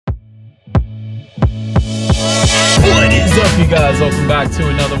guys, welcome back to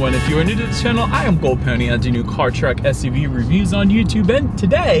another one. If you are new to this channel, I am Gold Pony. I do new car, truck, SUV reviews on YouTube, and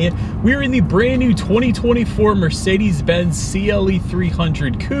today we're in the brand new 2024 Mercedes-Benz CLE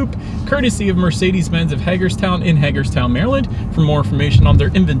 300 Coupe, courtesy of Mercedes-Benz of Hagerstown in Hagerstown, Maryland. For more information on their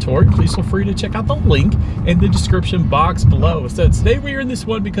inventory, please feel free to check out the link in the description box below. So today we are in this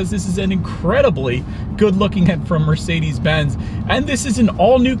one because this is an incredibly good looking head from Mercedes-Benz, and this is an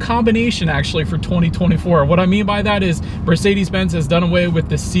all new combination actually for 2024. What I mean by that is Mercedes-Benz has done away with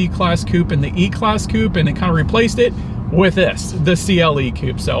the C-Class Coupe and the E-Class Coupe, and it kind of replaced it with this, the CLE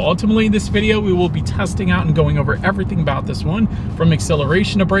Coupe. So ultimately in this video, we will be testing out and going over everything about this one, from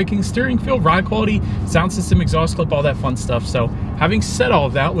acceleration to braking, steering feel, ride quality, sound system, exhaust clip, all that fun stuff. So having said all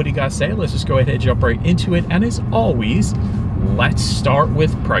of that, what do you guys say? Let's just go ahead and jump right into it. And as always, let's start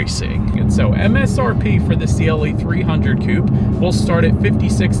with pricing. And so MSRP for the CLE 300 Coupe will start at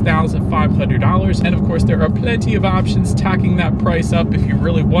 $56,500. And of course, there are plenty of options tacking that price up if you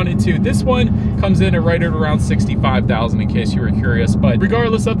really wanted to. This one comes in at right at around $65,000 in case you were curious. But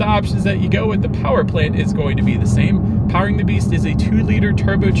regardless of the options that you go with, the power plant is going to be the same. Powering the beast is a 2-liter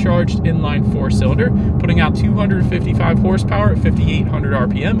turbocharged inline 4-cylinder, putting out 255 horsepower at 5,800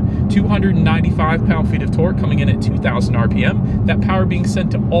 RPM, 295 pound-feet of torque coming in at 2,000 RPM. That power being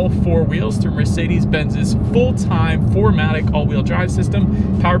sent to all 4 wheels through Mercedes-Benz's full-time 4MATIC all-wheel drive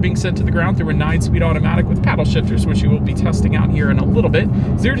system. Power being sent to the ground through a 9-speed automatic with paddle shifters, which we will be testing out here in a little bit.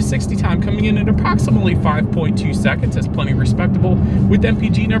 0 to 60 time coming in at approximately 5.2 seconds. That's plenty respectable, with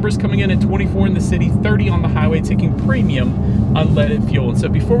MPG numbers coming in at 24 in the city, 30 on the highway, taking premium unleaded fuel. And so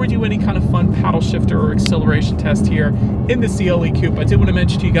before we do any kind of fun paddle shifter or acceleration test here in the CLE Coupe, I did want to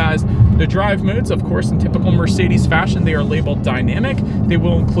mention to you guys the drive modes. Of course, in typical Mercedes fashion, they are labeled dynamic. They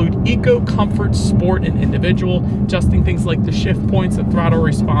will include eco, comfort, sport, and individual, adjusting things like the shift points, the throttle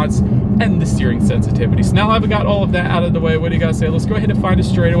response, and the steering sensitivity. So now I've got all of that out of the way, what do you guys say? Let's go ahead and find a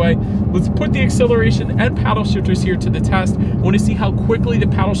straightaway. Let's put the acceleration and paddle shifters here to the test. I want to see how quickly the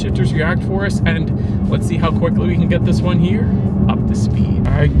paddle shifters react for us, and let's see how quickly we can get this one here up to speed.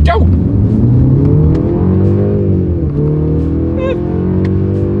 All right, go!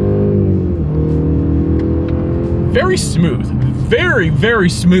 Very smooth, very, very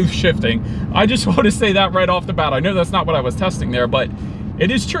smooth shifting. I just want to say that right off the bat. I know that's not what I was testing there, but it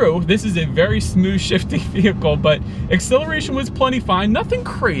is true. This is a very smooth shifting vehicle, but acceleration was plenty fine. Nothing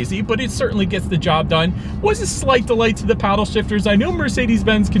crazy, but it certainly gets the job done. Was a slight delay to the paddle shifters. I know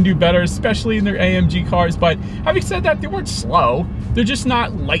Mercedes-Benz can do better, especially in their AMG cars, but having said that, they weren't slow. They're just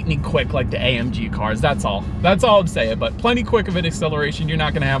not lightning quick like the AMG cars, that's all. That's all I'm saying, but plenty quick of an acceleration. You're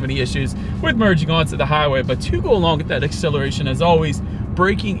not gonna have any issues with merging onto the highway, but to go along with that acceleration, as always,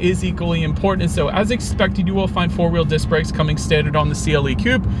 braking is equally important. And so as expected, you will find 4-wheel disc brakes coming standard on the CLE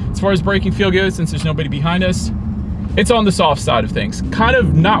Coupe. As far as braking feel goes, since there's nobody behind us, it's on the soft side of things. Kind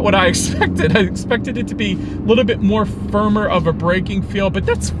of not what I expected. I expected it to be a little bit more firmer of a braking feel, but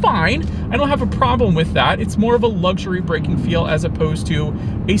that's fine. I don't have a problem with that. It's more of a luxury braking feel as opposed to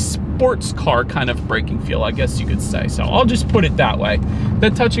a sports car kind of braking feel, I guess you could say. So I'll just put it that way.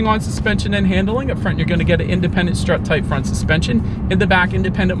 Then touching on suspension and handling, up front you're going to get an independent strut type front suspension. In the back,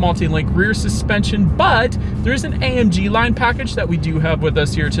 independent multi-link rear suspension, but there's an AMG line package that we do have with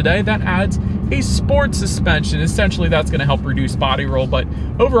us here today that adds a sport suspension. Essentially, that's going to help reduce body roll, but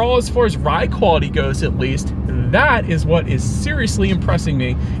overall, as far as ride quality goes, at least, that is what is seriously impressing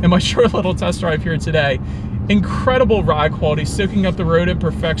me in my short little test drive here today. Incredible ride quality, soaking up the road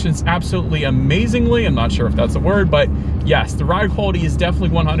imperfections absolutely amazingly. I'm not sure if that's a word, but yes, the ride quality is definitely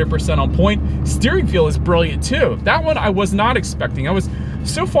 100% on point. Steering feel is brilliant too. That one I was not expecting. I was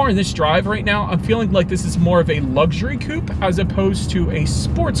so far in this drive right now, I'm feeling like this is more of a luxury coupe as opposed to a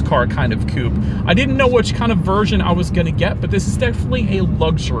sports car kind of coupe. I didn't know which kind of version I was gonna get, but this is definitely a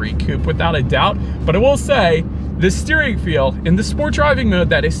luxury coupe without a doubt. But I will say, the steering feel in the sport driving mode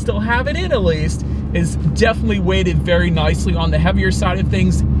that I still have it in at least is definitely weighted very nicely on the heavier side of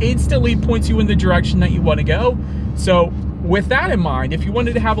things. Instantly points you in the direction that you want to go. So with that in mind, if you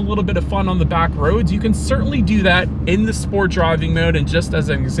wanted to have a little bit of fun on the back roads, you can certainly do that in the sport driving mode. And just as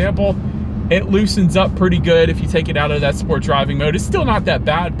an example, it loosens up pretty good if you take it out of that sport driving mode. It's still not that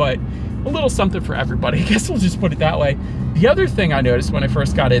bad, but a little something for everybody. I guess we'll just put it that way. The other thing I noticed when I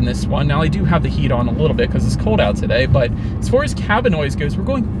first got in this one, now I do have the heat on a little bit because it's cold out today, but as far as cabin noise goes, we're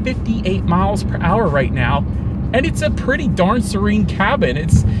going 58 miles per hour right now, and it's a pretty darn serene cabin.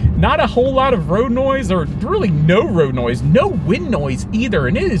 It's not a whole lot of road noise, or really no road noise, no wind noise either,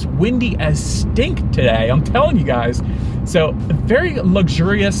 and it is windy as stink today, I'm telling you guys. So a very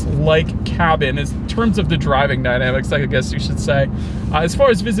luxurious-like cabin in terms of the driving dynamics, I guess you should say. As far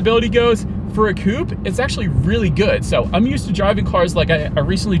as visibility goes, For a coupe, it's actually really good. So I'm used to driving cars like I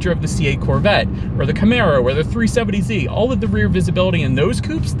recently drove the C8 Corvette or the Camaro or the 370Z. All of the rear visibility in those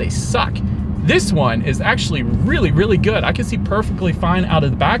coupes, they suck. This one is actually really, really good. I can see perfectly fine out of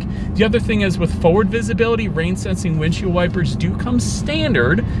the back. The other thing is with forward visibility, rain sensing windshield wipers do come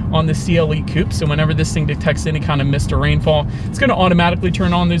standard on the CLE coupe. So whenever this thing detects any kind of mist or rainfall, it's gonna automatically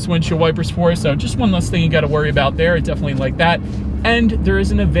turn on those windshield wipers for us. So just one less thing you gotta worry about there. I definitely like that. And there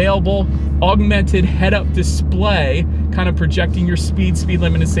is an available augmented head-up display, kind of projecting your speed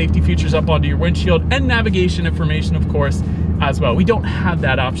limit and safety features up onto your windshield, and navigation information, of course, as well. We don't have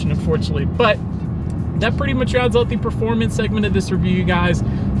that option, unfortunately, but that pretty much rounds out the performance segment of this review, you guys.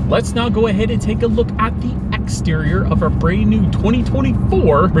 Let's now go ahead and take a look at the exterior of our brand new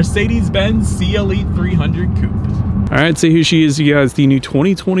 2024 Mercedes-Benz CLE 300 Coupe. All right, so here she is, you guys, the new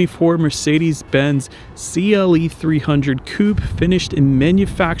 2024 Mercedes-Benz CLE 300 Coupe, finished in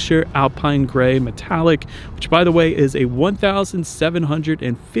manufacturer Alpine Gray Metallic, which, by the way, is a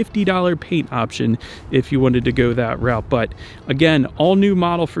 $1,750 paint option if you wanted to go that route. But again, all new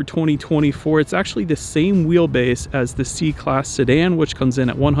model for 2024. It's actually the same wheelbase as the C-Class sedan, which comes in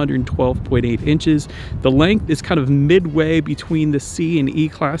at 112.8 inches. The length is kind of midway between the C and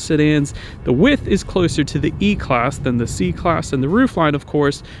E-Class sedans. The width is closer to the E-Class than the C-Class, and the roofline, of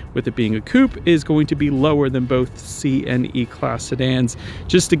course, with it being a coupe, is going to be lower than both C and E-Class sedans,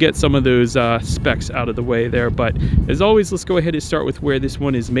 just to get some of those specs out of the way there. But as always, let's go ahead and start with where this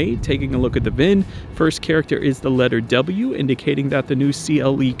one is made. Taking a look at the VIN, first character is the letter W, indicating that the new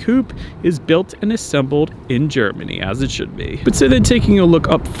CLE coupe is built and assembled in Germany, as it should be. But so then taking a look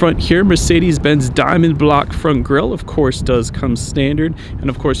up front here, Mercedes-Benz diamond block front grille, of course, does come standard, and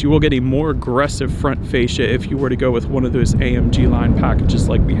of course you will get a more aggressive front fascia if you were to go with one of those AMG line packages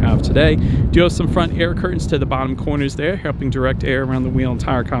like we have today. Do have some front air curtains to the bottom corners there, helping direct air around the wheel and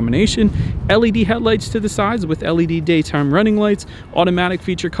tire combination. LED headlights to the sides with LED daytime running lights. Automatic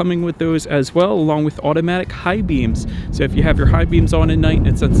feature coming with those as well, along with automatic high beams. So if you have your high beams on at night and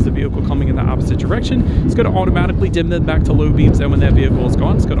it senses the vehicle coming in the opposite direction, it's going to automatically dim them back to low beams, and when that vehicle is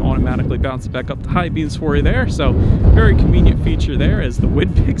gone, it's going to automatically bounce it back up to high beams for you there. So very convenient feature there as the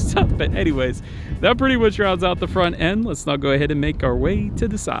wind picks up. But anyways, that pretty much rounds out the front end. Let's now go ahead and make our way to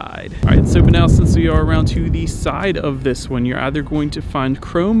the side. All right, so but now since we are around to the side of this one, you're either going to find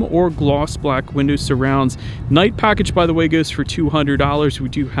chrome or gloss black window surrounds. Night package, by the way, goes for $200. We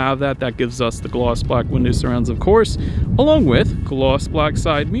do have that. That gives us the gloss black window surrounds, of course, along with gloss black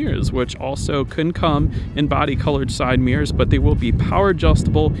side mirrors, which also can come in body colored side mirrors, but they will be power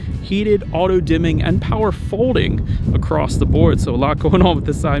adjustable, heated, auto dimming, and power folding across the board. So a lot going on with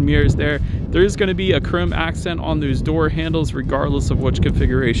the side mirrors there. There is going to be a chrome accent on those door handles regardless of which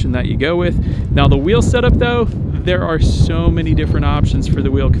configuration that you go with. Now the wheel setup though, there are so many different options for the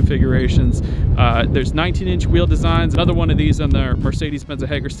wheel configurations. There's 19-inch wheel designs. Another one of these on the Mercedes-Benz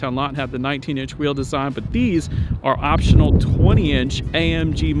Hagerstown lot had the 19-inch wheel design, but these are optional 20-inch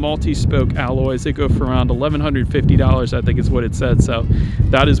AMG multi-spoke alloys. They go for around $1,150, I think is what it said. So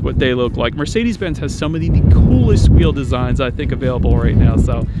that is what they look like. Mercedes-Benz has some of the coolest wheel designs I think available right now,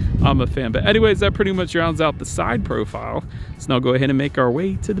 so I'm a fan. But anyways, that pretty much rounds out the side profile. Let's now go ahead and make our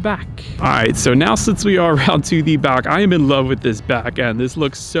way to the back. All right, so now since we are around to the back, I am in love with this back end. This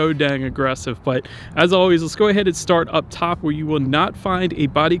looks so dang aggressive. But as always, let's go ahead and start up top, where you will not find a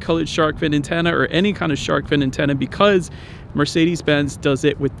body colored shark fin antenna or any kind of shark fin antenna, because Mercedes-Benz does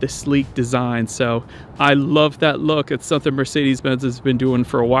it with the sleek design. So I love that look. It's something Mercedes-Benz has been doing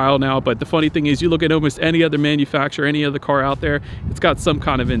for a while now. But the funny thing is, you look at almost any other manufacturer, any other car out there, it's got some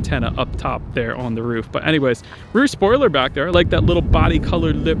kind of antenna up top there on the roof. But anyways, rear spoiler back there. I like that little body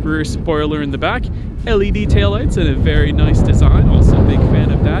colored lip rear spoiler in the back. LED taillights and a very nice design. Also a big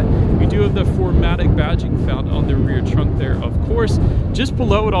fan of that. We do have the 4MATIC badging found on the rear trunk there, of course. Just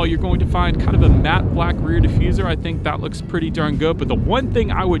below it all, you're going to find kind of a matte black rear diffuser. I think that looks pretty darn good. But the one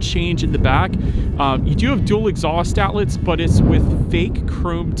thing I would change in the back, you do have dual exhaust outlets, but it's with fake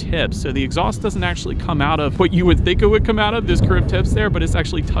chrome tips. So the exhaust doesn't actually come out of what you would think it would come out of, those chrome tips there, but it's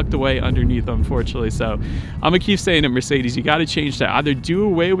actually tucked away underneath, unfortunately. So I'm gonna keep saying it, Mercedes, you got to change that. Either do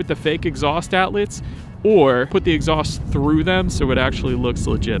away with the fake exhaust outlets or put the exhaust through them so it actually looks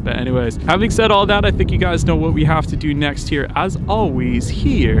legit. But anyways, having said all that, I think you guys know what we have to do next here. As always,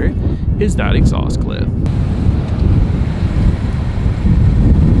 here is that exhaust clip.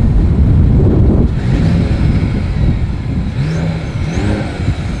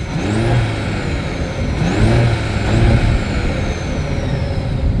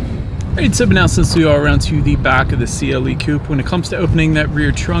 Alright, so now since we are around to the back of the CLE Coupe, when it comes to opening that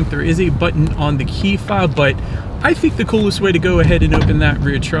rear trunk, there is a button on the key fob, but I think the coolest way to go ahead and open that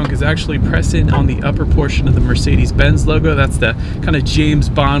rear trunk is actually press in on the upper portion of the Mercedes-Benz logo. That's the kind of James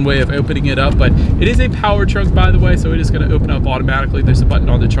Bond way of opening it up, but it is a power trunk, by the way, so it is going to open up automatically. There's a button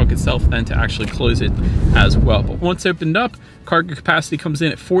on the trunk itself then to actually close it as well. But once opened up, cargo capacity comes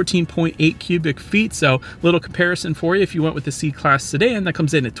in at 14.8 cubic feet, so little comparison for you. If you went with the C-Class sedan, that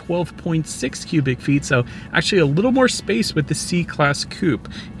comes in at 12.6 cubic feet, so actually a little more space with the C-Class Coupe,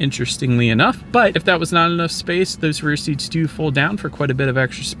 interestingly enough. But if that was not enough space, those rear seats do fold down for quite a bit of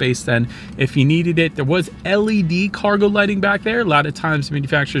extra space then if you needed it. There was LED cargo lighting back there. A lot of times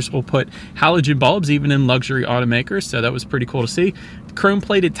manufacturers will put halogen bulbs even in luxury automakers, so that was pretty cool to see. Chrome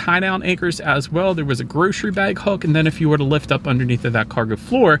plated tie down anchors as well. There was a grocery bag hook, and then if you were to lift up underneath of that cargo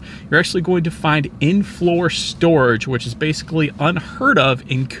floor, you're actually going to find in-floor storage, which is basically unheard of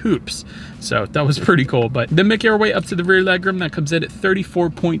in coupes. So that was pretty cool. But then make our way up to the rear legroom. That comes in at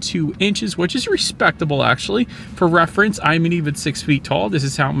 34.2 inches, which is respectable actually. For reference, I'm an even 6 feet tall. This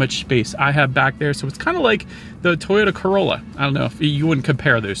is how much space I have back there. So it's kind of like the Toyota Corolla. I don't know if you wouldn't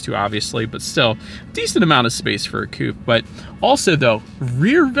compare those two obviously, but still decent amount of space for a coupe. But also though,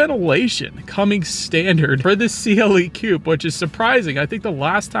 rear ventilation coming standard for the CLE coupe, which is surprising. I think the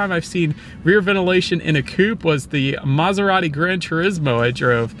last time I've seen rear ventilation in a coupe was the Maserati Gran Turismo I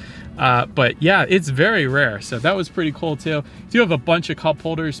drove. But yeah, it's very rare, so that was pretty cool too. You do have a bunch of cup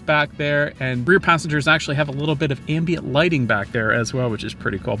holders back there, and rear passengers actually have a little bit of ambient lighting back there as well, which is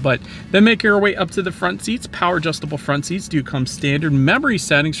pretty cool. But then make your way up to the front seats. Power adjustable front seats do come standard. Memory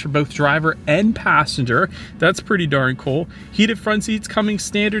settings for both driver and passenger. That's pretty darn cool. Heated front seats coming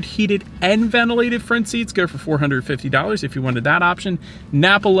standard. Heated and ventilated front seats go for $450 if you wanted that option.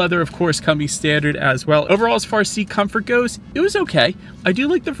 Napa leather, of course, coming standard as well. Overall, as far as seat comfort goes, it was okay. I do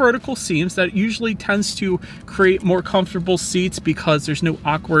like the vertical seams. That usually tends to create more comfortable seats because there's no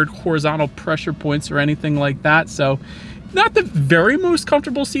awkward horizontal pressure points or anything like that. So not the very most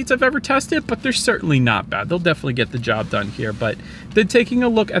comfortable seats I've ever tested, but they're certainly not bad. They'll definitely get the job done here. But then taking a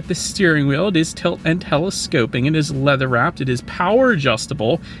look at the steering wheel, it is tilt and telescoping. It is leather wrapped. It is power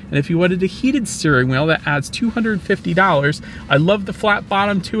adjustable. And if you wanted a heated steering wheel, that adds $250. I love the flat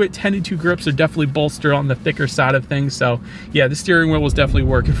bottom to it. 10-2 grips are definitely bolstered on the thicker side of things. So yeah, the steering wheel was definitely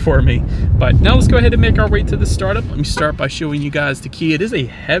working for me. But now let's go ahead and make our way to the startup. Let me start by showing you guys the key. It is a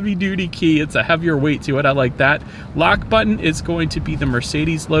heavy duty key. It's a heavier weight to it. I like that. Lock button is going to be the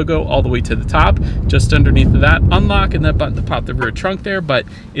Mercedes logo all the way to the top. Just underneath of that, unlock, and that button to pop the rear trunk there. But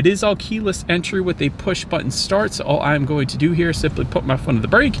it is all keyless entry with a push button start. So all I'm going to do here is simply put my foot on the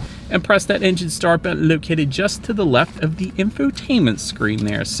brake and press that engine start button located just to the left of the infotainment screen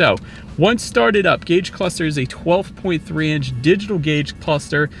there. So once started up, gauge cluster is a 12.3 inch digital gauge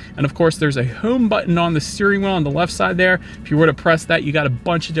cluster, and of course there's a home button on the steering wheel on the left side there. If you were to press that, you got a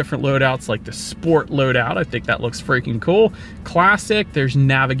bunch of different loadouts, like the sport loadout. I think that looks freaking cool. Classic, there's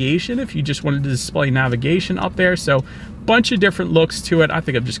navigation if you just wanted to display navigation up there. So bunch of different looks to it. I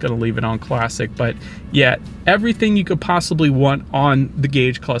think I'm just going to leave it on classic, but yeah, everything you could possibly want on the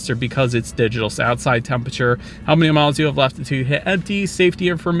gauge cluster because it's digital. So outside temperature, how many miles you have left until you hit empty, safety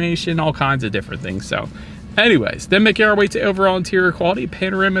information, all kinds of different things. So anyways, then making our way to overall interior quality.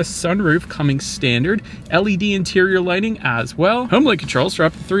 Panorama sunroof coming standard. LED interior lighting as well. HomeLink controls for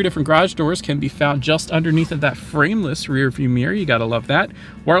up to 3 different garage doors can be found just underneath of that frameless rear view mirror. You gotta love that.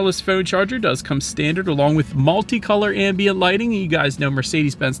 Wireless phone charger does come standard along with multicolor ambient lighting. You guys know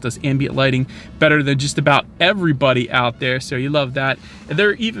Mercedes-Benz does ambient lighting better than just about everybody out there, so you love that. And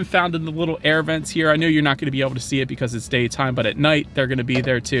they're even found in the little air vents here. I know you're not gonna be able to see it because it's daytime, but at night they're gonna be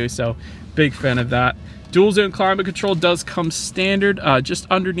there too, so big fan of that. Dual zone climate control does come standard. Just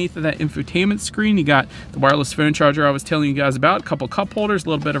underneath of that infotainment screen, you got the wireless phone charger I was telling you guys about, a couple cup holders, a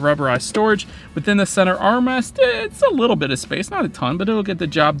little bit of rubberized storage. Within the center armrest, it's a little bit of space, not a ton, but it'll get the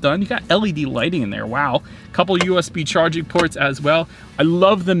job done. You got LED lighting in there, wow. Couple USB charging ports as well. I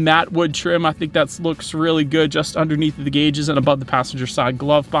love the matte wood trim. I think that looks really good just underneath the gauges and above the passenger side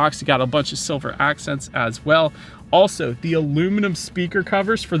glove box. You got a bunch of silver accents as well. Also, the aluminum speaker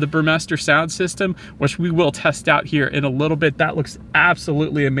covers for the Burmester sound system, which we will test out here in a little bit. That looks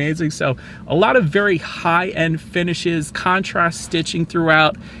absolutely amazing. So a lot of very high-end finishes, contrast stitching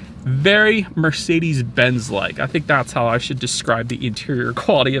throughout. Very Mercedes-Benz-like. I think that's how I should describe the interior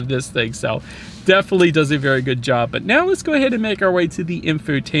quality of this thing. So definitely does a very good job. But now let's go ahead and make our way to the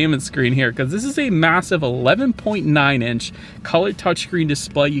infotainment screen here, because this is a massive 11.9 inch color touchscreen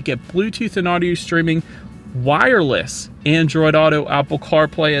display. You get Bluetooth and audio streaming, wireless Android Auto, Apple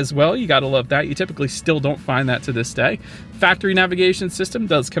CarPlay as well. You gotta love that. You typically still don't find that to this day. Factory navigation system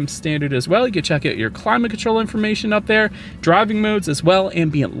does come standard as well. You can check out your climate control information up there, driving modes as well,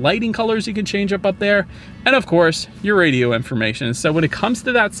 ambient lighting colors you can change up there, and of course, your radio information. So when it comes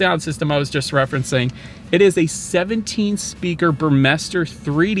to that sound system I was just referencing, it is a 17 speaker Burmester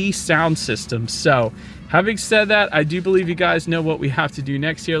 3D sound system. So having said that, I do believe you guys know what we have to do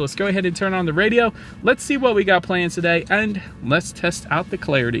next here. Let's go ahead and turn on the radio. Let's see what we got planned today, and let's test out the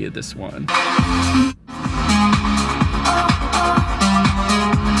clarity of this one.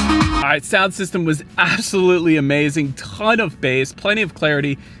 All right, sound system was absolutely amazing. Ton of bass, plenty of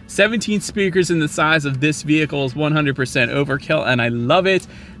clarity. 17 speakers in the size of this vehicle is 100% overkill, and I love it.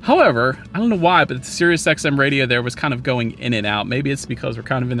 However, I don't know why, but the Sirius XM radio there was kind of going in and out. Maybe it's because we're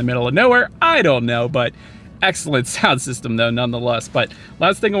kind of in the middle of nowhere. I don't know, but excellent sound system though, nonetheless. But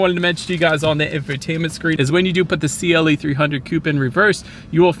last thing I wanted to mention to you guys on the infotainment screen is when you do put the CLE 300 Coupe in reverse,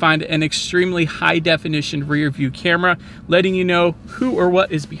 you will find an extremely high definition rear view camera letting you know who or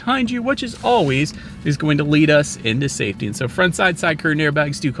what is behind you, which is always going to lead us into safety. And so front side curtain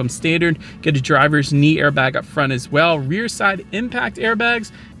airbags do come standard. Get a driver's knee airbag up front as well. Rear side impact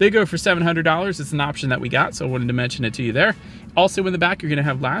airbags, they go for $700. It's an option that we got, so I wanted to mention it to you there. Also in the back, you're going to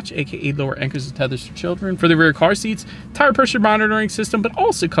have latch, aka lower anchors and tethers for children. For the rear car seats, tire pressure monitoring system, but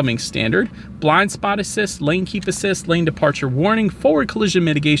also coming standard. Blind spot assist, lane keep assist, lane departure warning, forward collision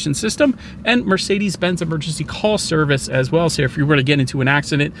mitigation system, and Mercedes-Benz emergency call service as well. So if you were to get into an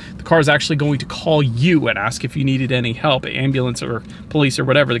accident, the car is actually going to call you and ask if you needed any help, ambulance or police or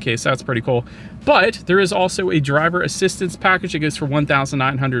whatever the case. That's pretty cool. But there is also a driver assistance package that goes for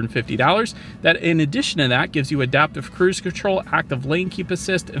 $1,950. That in addition to that gives you adaptive cruise control, active lane keep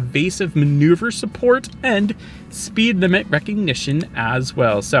assist, evasive maneuver support, and speed limit recognition as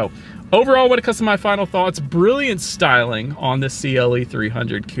well. So overall, when it comes to my final thoughts, brilliant styling on the CLE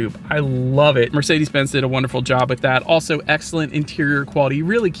 300 Coupe. I love it. Mercedes-Benz did a wonderful job with that. Also, excellent interior quality. You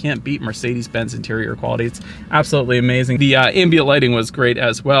really can't beat Mercedes-Benz interior quality. It's absolutely amazing. The ambient lighting was great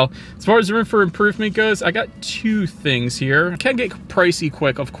as well. As far as room for improvement goes, I got two things here. It can get pricey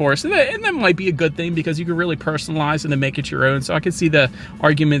quick, of course, and that might be a good thing because you can really personalize it and make it your own. So I can see the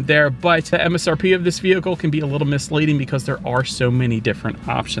argument there, but the MSRP of this vehicle can be a little misleading because there are so many different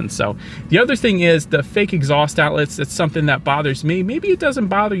options. So the other thing is the fake exhaust outlets. That's something that bothers me. Maybe it doesn't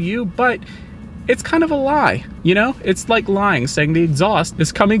bother you, but it's kind of a lie, you know? It's like lying, saying the exhaust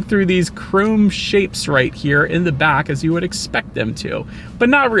is coming through these chrome shapes right here in the back as you would expect them to, but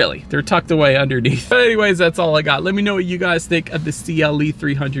not really. They're tucked away underneath. But anyways, that's all I got. Let me know what you guys think of the CLE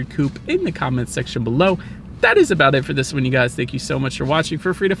 300 Coupe in the comments section below. That is about it for this one, you guys. Thank you so much for watching.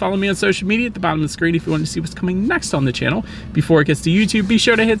 Feel free to follow me on social media at the bottom of the screen if you want to see what's coming next on the channel. Before it gets to YouTube, be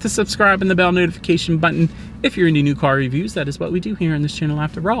sure to hit the subscribe and the bell notification button if you're into new car reviews. That is what we do here on this channel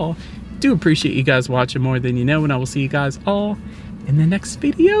after all. Do appreciate you guys watching more than you know, and I will see you guys all in the next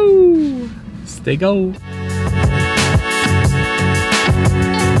video. Stay gold.